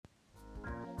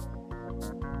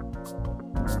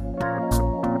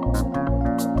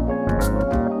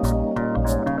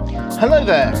Hello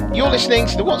there, you're listening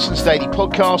to the Watson's Daily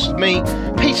Podcast with me,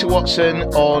 Peter Watson,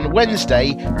 on Wednesday,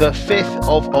 the 5th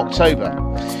of October.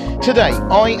 Today,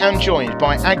 I am joined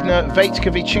by Agna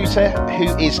Vaitkavichute,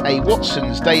 who is a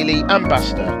Watson's Daily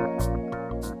Ambassador.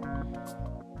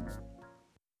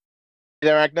 Hey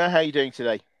there, Agna, how are you doing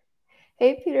today?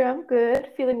 Hey Peter, I'm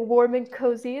good. Feeling warm and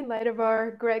cozy in light of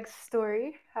our Greg's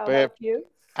story. How about you?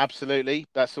 Absolutely,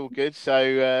 that's all good.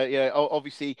 So,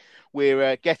 obviously,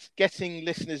 we're getting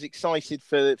listeners excited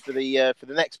for the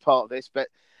next part of this. But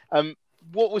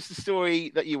what was the story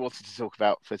that you wanted to talk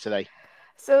about for today?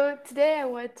 So today I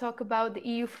want to talk about the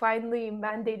EU finally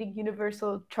mandating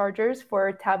universal chargers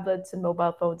for tablets and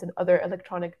mobile phones and other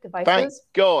electronic devices.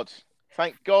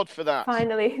 Thank God for that.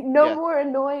 Finally, no more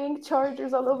annoying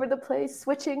chargers all over the place,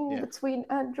 switching between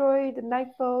Android and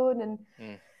iPhone and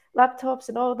laptops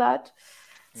and all that.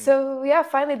 So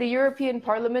finally the European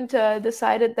Parliament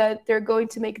decided that they're going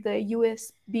to make the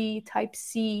USB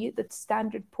Type-C the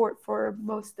standard port for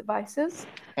most devices.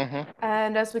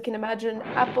 And as we can imagine,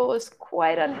 Apple is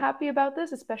quite unhappy about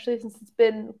this, especially since it's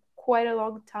been quite a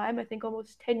long time, I think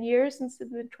almost 10 years since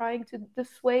they've been trying to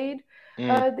dissuade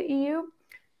the EU,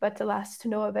 but alas, to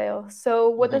no avail. So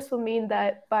what this will mean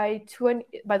that by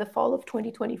the fall of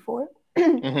 2024,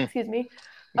 excuse me,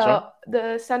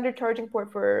 the standard charging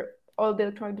port for all the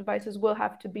electronic devices will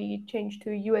have to be changed to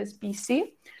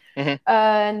USB-C.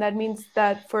 And that means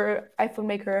that for iPhone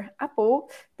maker Apple,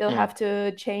 they'll have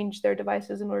to change their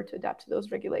devices in order to adapt to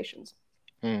those regulations.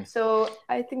 So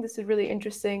I think this is really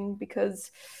interesting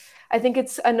because I think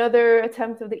it's another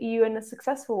attempt of the EU in a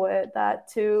successful way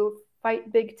to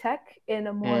fight big tech in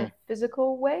a more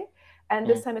physical way. And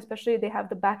this time, especially, they have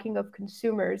the backing of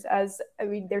consumers,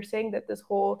 they're saying that this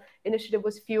whole initiative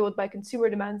was fueled by consumer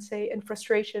demand, and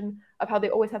frustration of how they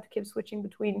always have to keep switching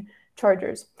between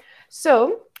chargers.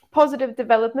 So, positive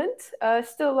development,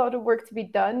 still a lot of work to be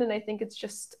done. And I think it's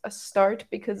just a start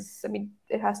because,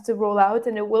 it has to roll out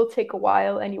and it will take a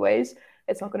while anyways.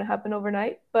 It's not going to happen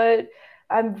overnight. But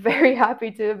I'm very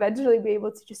happy to eventually be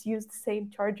able to just use the same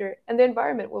charger. And the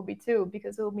environment will be too,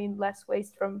 because it will mean less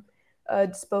waste from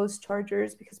disposed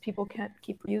chargers because people can't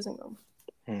keep using them.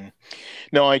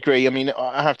 No, I agree.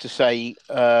 I have to say,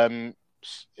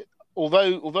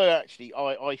 although actually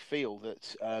I feel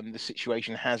that the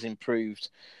situation has improved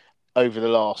over the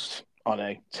last,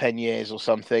 10 years or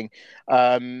something.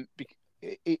 The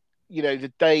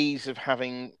days of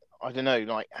having,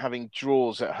 having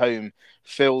drawers at home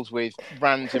filled with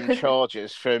random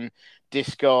chargers from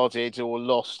discarded or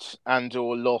lost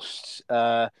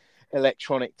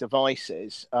electronic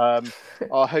devices are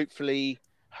hopefully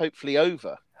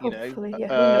over. Hopefully, who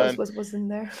knows what was in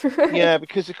there. Yeah,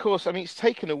 because of course, it's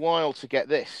taken a while to get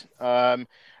this,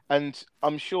 and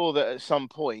I'm sure that at some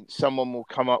point someone will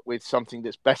come up with something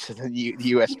that's better than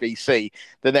USB-C,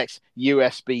 the next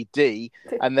USB-D,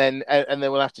 and then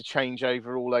we'll have to change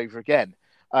all over again.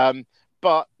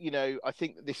 But I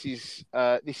think that this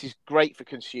is great for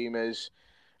consumers.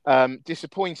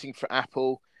 Disappointing for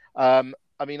Apple. I'm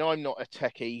not a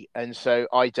techie, and so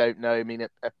I don't know.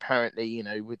 Apparently,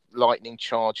 with lightning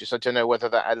chargers, I don't know whether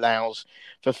that allows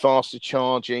for faster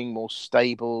charging, more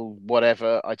stable,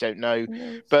 whatever. I don't know.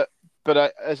 But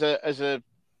as a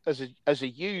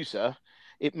user,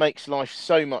 it makes life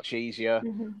so much easier.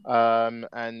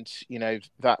 And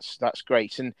that's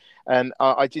great. And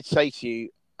I did say to you,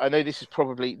 I know this is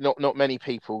probably not many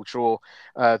people draw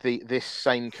this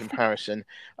same comparison,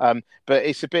 but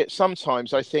it's a bit.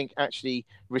 Sometimes I think actually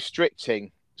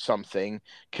restricting something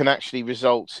can actually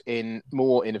result in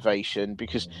more innovation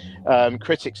because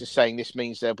critics are saying this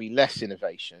means there'll be less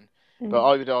innovation, but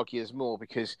I would argue there's more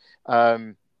because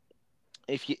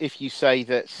if you say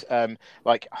that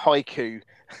like haiku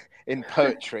in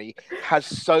poetry has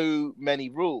so many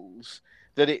rules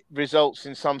that it results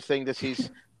in something that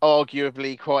is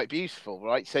arguably quite beautiful,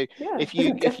 right? So if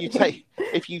you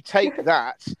take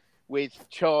that with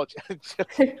take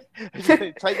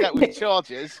that with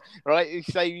chargers, right? You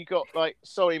say you got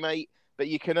sorry mate, but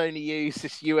you can only use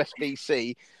this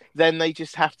USB-C, then they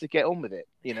just have to get on with it.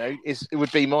 It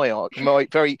would be my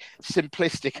very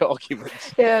simplistic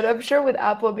argument. Yeah, and I'm sure with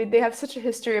Apple, they have such a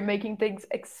history of making things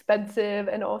expensive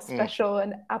and all special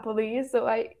and Apple-y, so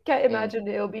I can't imagine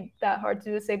it'll be that hard to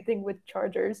do the same thing with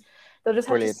chargers. They'll just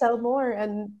have to sell more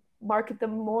and market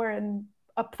them more and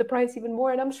up the price even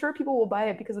more, and I'm sure people will buy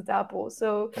it because it's Apple.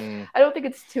 So I don't think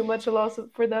it's too much a loss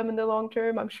for them in the long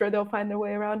term. I'm sure they'll find their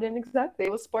way around it. And exactly, it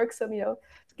will spark some,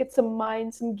 get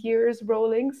some gears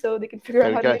rolling so they can figure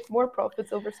out how to make more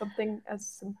profits over something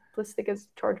as simplistic as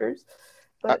chargers.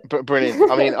 But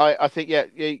brilliant. I mean, I think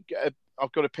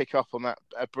I've got to pick up on that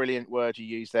a brilliant word you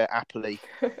used there, appley.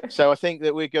 So I think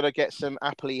that we're going to get some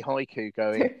appley haiku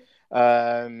going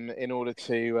in order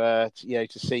to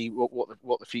see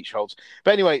what the future holds.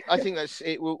 But anyway, I think that's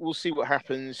it. We'll see what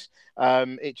happens.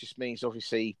 It just means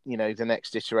obviously the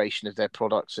next iteration of their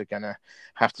products are going to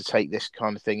have to take this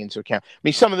kind of thing into account. I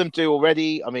mean, some of them do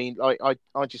already. I mean,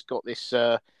 I just got this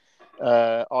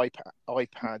iPad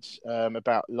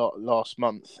about last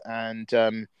month, and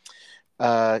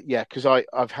because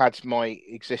I've had my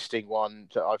existing one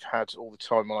that I've had all the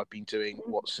time when I've been doing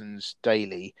Watson's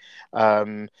Daily.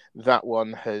 That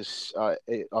one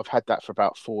I've had that for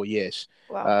about 4 years.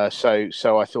 Wow.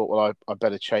 So I thought, well, I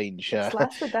better change. It's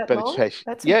lasted that better long? change.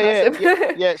 That's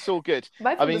impressive. Yeah, it's all good.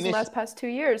 My phone doesn't last past 2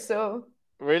 years, so.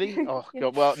 Really? Oh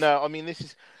God. Well, no. I mean, this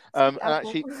is and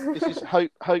actually this is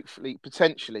hopefully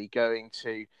potentially going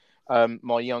to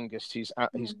my youngest, who's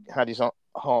had his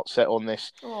heart set on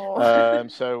this.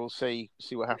 So we'll see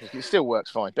what happens. It still works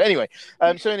fine. But anyway,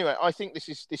 so anyway, I think this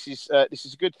is a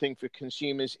good thing for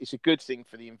consumers. It's a good thing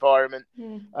for the environment.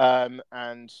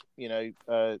 And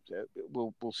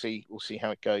we'll see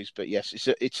how it goes. But yes,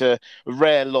 it's a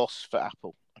rare loss for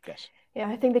Apple, I guess. Yeah,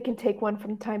 I think they can take one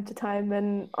from time to time,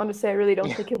 and honestly, I really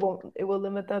don't think it will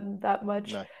limit them that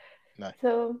much. No.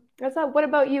 So that's that. What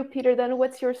about you, Peter? Then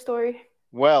what's your story?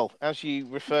 Well, as you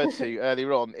referred to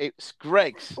earlier on, it's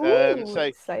Greggs.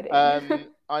 Exciting.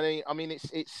 I mean,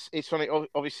 it's funny.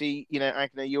 Obviously,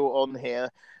 Agna, you're on here.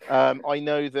 I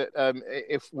know that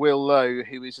if Will Lowe,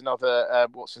 who is another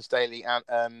Watson's Daily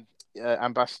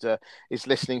ambassador, is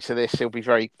listening to this, he'll be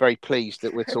very, very pleased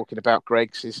that we're talking about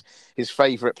Greggs, his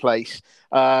favourite place.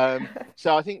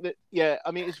 So I think that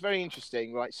I mean, it's very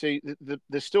interesting, right? So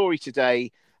the story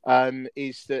today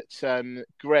is that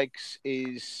Greggs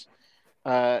is.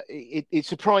 It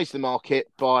surprised the market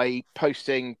by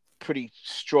posting pretty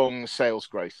strong sales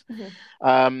growth.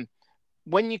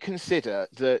 When you consider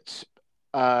that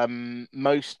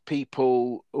most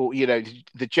people, or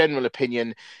the general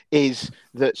opinion is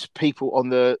that people on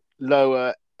the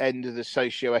lower end of the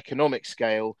socio-economic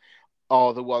scale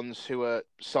are the ones who are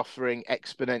suffering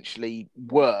exponentially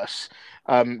worse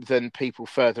than people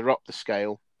further up the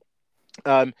scale.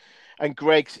 And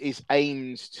Greggs is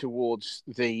aimed towards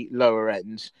the lower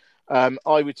end.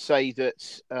 I would say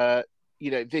that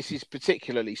this is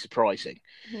particularly surprising.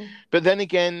 But then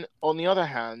again, on the other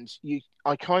hand,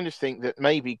 I kind of think that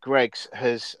maybe Greggs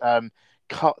has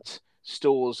cut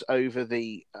stores over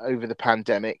the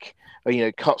pandemic.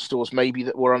 Cut stores maybe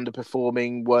that were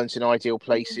underperforming, weren't in ideal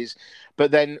places,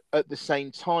 but then at the same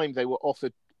time they were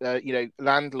offered.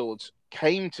 Landlords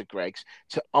came to Greggs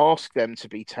to ask them to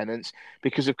be tenants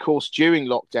because, of course, during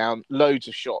lockdown, loads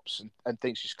of shops and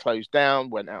things just closed down,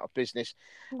 went out of business,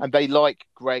 and they like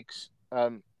Greggs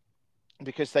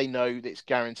because they know that it's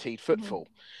guaranteed footfall.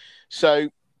 So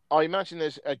I imagine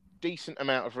there's a decent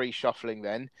amount of reshuffling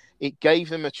then. It gave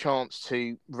them a chance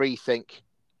to rethink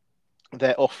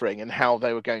their offering and how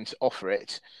they were going to offer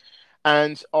it.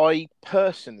 And I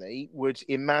personally would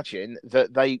imagine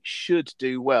that they should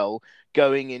do well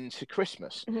going into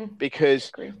Christmas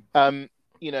because,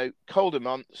 colder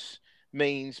months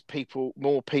means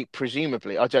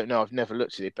presumably, I don't know, I've never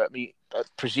looked at it, but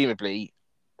presumably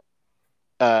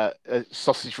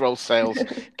sausage roll sales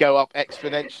go up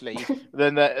exponentially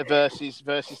than versus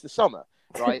the summer,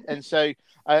 right? And so,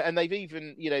 and they've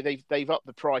even, they've upped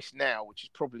the price now, which is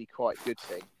probably quite a good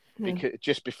thing. Because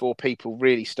just before people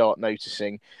really start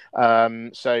noticing,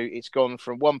 so it's gone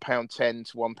from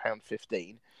 £1.10 to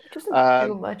 £1.15. Which doesn't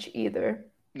do much either.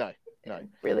 No,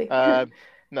 really. No,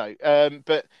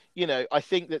 but I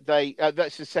think that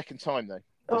that's the second time though.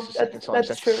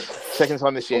 That's true. Second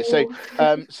time this year.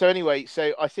 So anyway,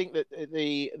 so I think that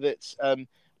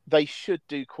they should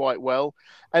do quite well.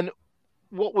 And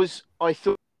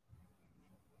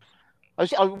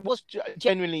I was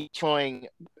genuinely trying,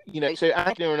 so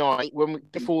Agna and I,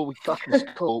 before we got this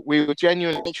call, we were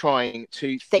genuinely trying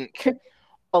to think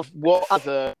of what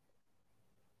other,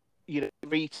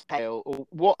 retail or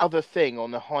what other thing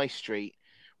on the high street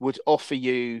would offer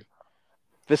you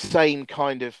the same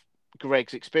kind of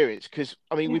Greggs experience. Because,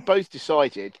 I mean, we both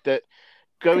decided that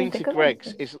going to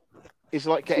Greggs is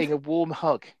like getting a warm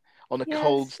hug on a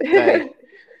cold day.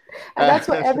 And that's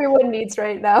what everyone needs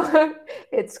right now.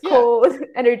 It's cold,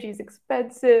 energy is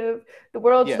expensive, the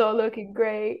world's not looking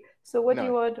great. So what do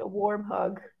you want? A warm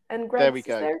hug. and Greggs is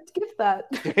there to give that.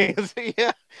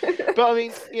 Yeah, but I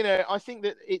mean, I think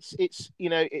that it's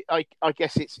I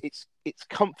guess it's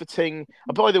comforting.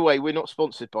 By the way, we're not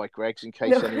sponsored by Greggs, in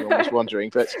case anyone was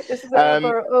wondering. But this is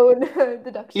our own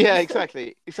deduction. Yeah,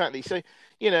 exactly. So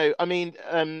I mean,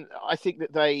 I think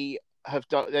that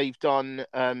they've done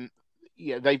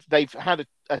they've had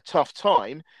a tough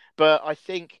time, but I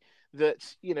think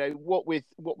that what with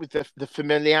the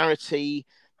familiarity,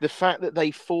 the fact that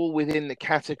they fall within the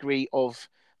category of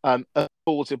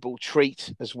affordable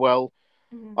treat as well.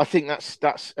 Mm-hmm. I think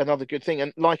that's another good thing.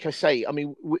 And like I say, I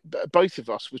mean, both of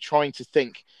us were trying to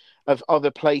think of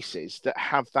other places that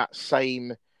have that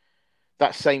same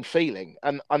feeling,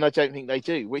 and I don't think they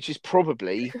do, which is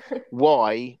probably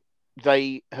why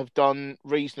they have done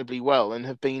reasonably well and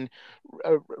have been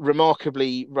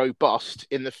remarkably robust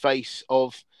in the face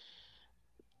of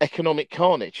economic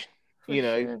carnage.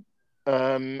 Sure.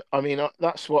 I mean,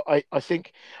 that's what I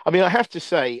think. I mean, I have to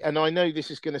say, and I know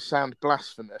this is going to sound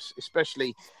blasphemous,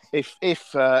 especially if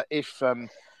William.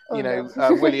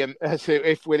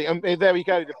 If William, there we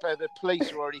go. The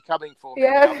police are already coming for me.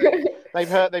 Yeah, now. They've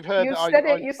heard. You said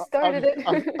it. You started it.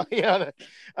 Yeah.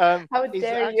 How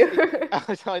dare you?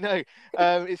 I know.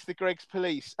 It's the Greggs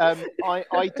police.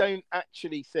 I don't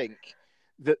actually think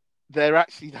that they're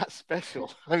actually that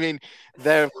special. I mean,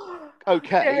 they're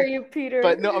okay, dare you, Peter,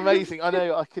 but not amazing. I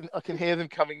know. I can hear them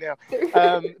coming now. But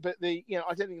I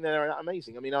don't think they're that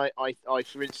amazing. I mean, I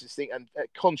for instance think, and a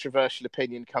controversial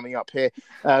opinion coming up here,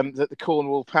 that the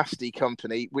Cornwall Pasty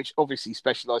Company, which obviously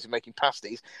specialise in making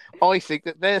pasties, I think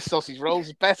that their sausage rolls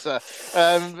are better.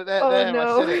 But oh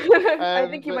no, I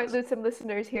think you might lose some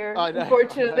listeners here. I know,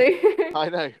 unfortunately, I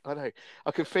know.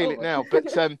 I can feel it now,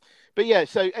 but yeah,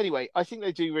 so anyway, I think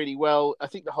they do really well. I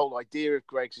think the whole idea of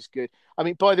Greggs is good. I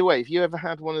mean, by the way, have you ever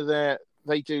had one of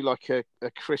they do like a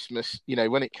Christmas,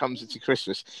 when it comes into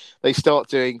Christmas, they start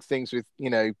doing things with,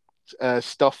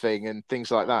 stuffing and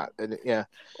things like that. And yeah.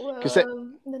 Well,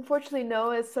 unfortunately, no,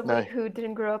 as someone who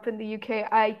didn't grow up in the UK,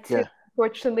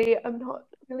 unfortunately, I'm not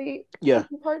really. Yeah.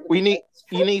 You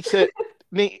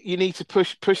need to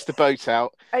push the boat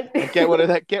out and get one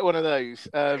of those.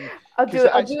 I'll do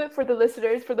it for the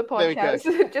listeners, for the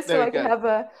podcast, just so I can have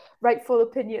a rightful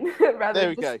opinion rather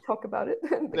than just talk about it.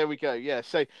 There we go. Yeah.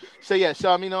 So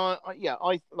I mean, I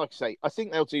like I say, I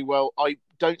think they'll do well. I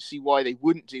don't see why they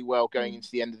wouldn't do well going into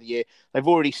the end of the year. They've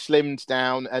already slimmed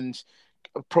down and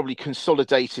probably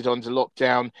consolidated under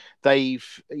lockdown. They've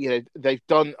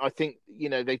done. I think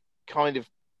they've kind of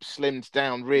slimmed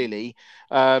down really,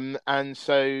 and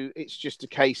so it's just a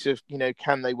case of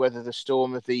can they weather the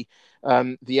storm of the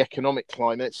economic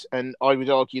climate, and I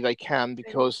would argue they can,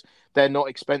 because they're not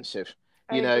expensive,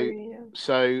 agree,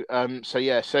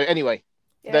 yeah. So anyway,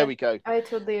 there we go. I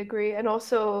totally agree. And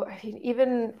also, I mean,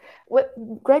 even what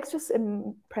Greggs just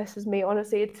impresses me,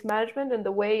 honestly, its management and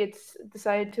the way it's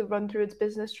decided to run through its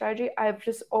business strategy. I've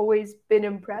just always been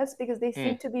impressed, because they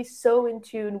seem to be so in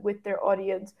tune with their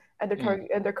audience and their target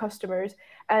and their customers.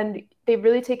 And they've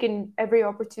really taken every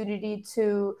opportunity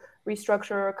to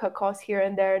restructure or cut costs here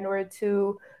and there in order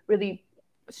to really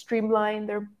streamline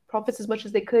their profits as much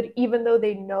as they could, even though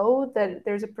they know that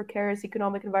there's a precarious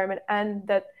economic environment and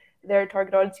that their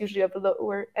target audience usually of the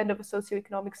lower end of a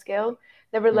socioeconomic scale.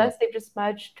 Nevertheless, they've just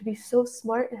managed to be so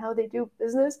smart in how they do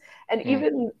business. And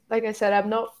even, like I said, I'm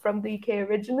not from the UK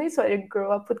originally, so I didn't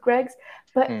grow up with Greggs.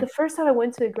 But the first time I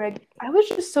went to Greggs, I was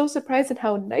just so surprised at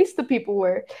how nice the people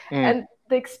were. And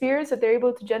the experience that they're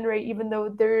able to generate, even though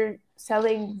they're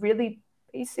selling really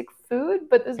basic food,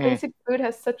 but this basic food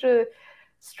has such a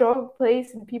strong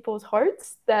place in people's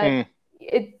hearts that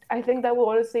I think that will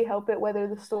honestly help it weather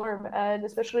the storm, and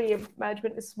especially if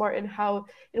management is smart in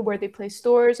where they place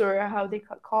stores or how they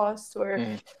cut costs, or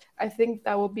I think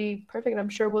that will be perfect. And I'm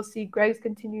sure we'll see Greggs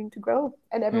continuing to grow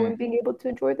and everyone being able to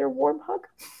enjoy their warm hug.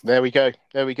 There we go.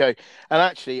 And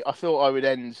actually, I thought I would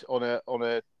end on a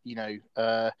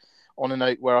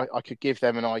note where I could give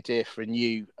them an idea for a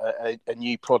new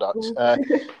product.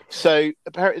 So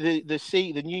apparently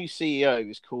the new CEO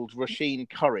is called Roisin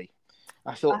Curry.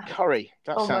 I thought curry,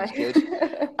 that sounds good.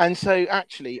 And so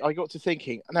actually I got to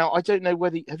thinking, now I don't know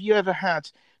have you ever had,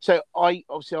 so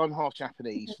I'm half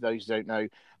Japanese, for those who don't know.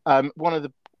 One of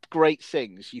the great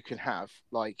things you can have,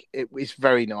 like it is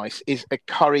very nice, is a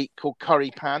curry called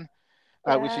curry pan,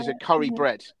 which is a curry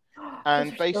bread.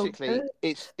 And basically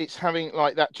it's having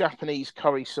like that Japanese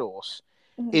curry sauce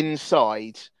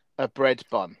inside a bread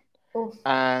bun.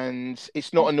 And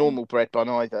it's not a normal bread bun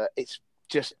either. It's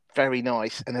just very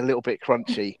nice and a little bit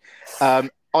crunchy.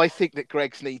 I think that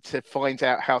Greggs need to find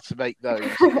out how to make those.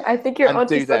 I think you're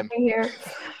onto something here.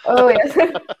 Oh yes.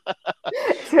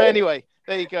 Anyway,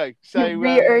 There you go. So you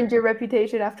re-earned your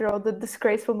reputation after all the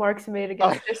disgraceful marks you made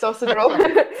against their sausage roll.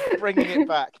 bringing it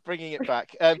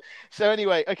back. So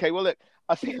anyway, okay. Well, look,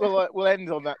 I think we'll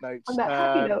end on that note. On that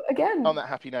happy note again. On that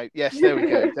happy note, yes. There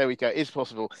we go. It's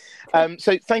possible.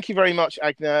 So thank you very much,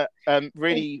 Agna.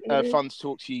 Really fun to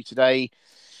talk to you today.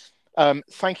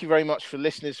 Thank you very much for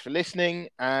listeners for listening,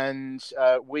 and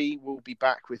we will be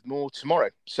back with more tomorrow.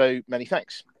 So many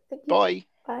thanks. Thank you. Bye.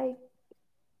 Bye.